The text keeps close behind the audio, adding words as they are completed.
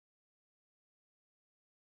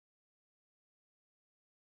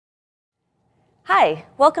Hi,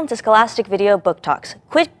 welcome to Scholastic Video Book Talks,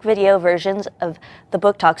 quick video versions of the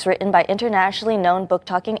book talks written by internationally known book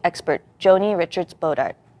talking expert Joni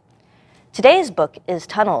Richards-Bodart. Today's book is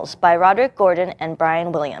Tunnels by Rodrick Gordon and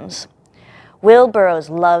Brian Williams. Will Burroughs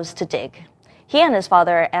loves to dig. He and his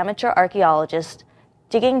father are amateur archaeologists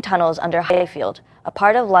digging tunnels under Highfield, a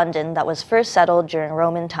part of London that was first settled during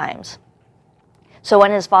Roman times. So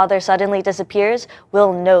when his father suddenly disappears,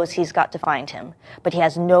 Will knows he's got to find him, but he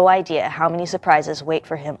has no idea how many surprises wait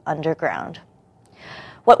for him underground.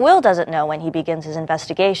 What Will doesn't know when he begins his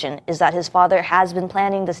investigation is that his father has been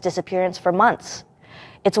planning this disappearance for months.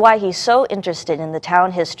 It's why he's so interested in the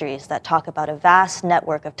town histories that talk about a vast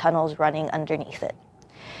network of tunnels running underneath it.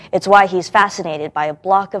 It's why he's fascinated by a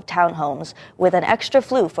block of townhomes with an extra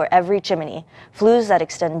flue for every chimney, flues that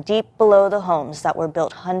extend deep below the homes that were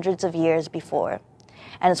built hundreds of years before.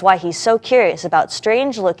 And it's why he's so curious about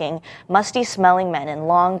strange-looking, musty-smelling men in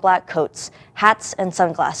long black coats, hats, and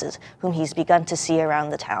sunglasses whom he's begun to see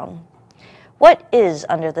around the town. What is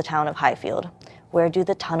under the town of Highfield? Where do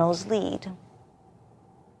the tunnels lead?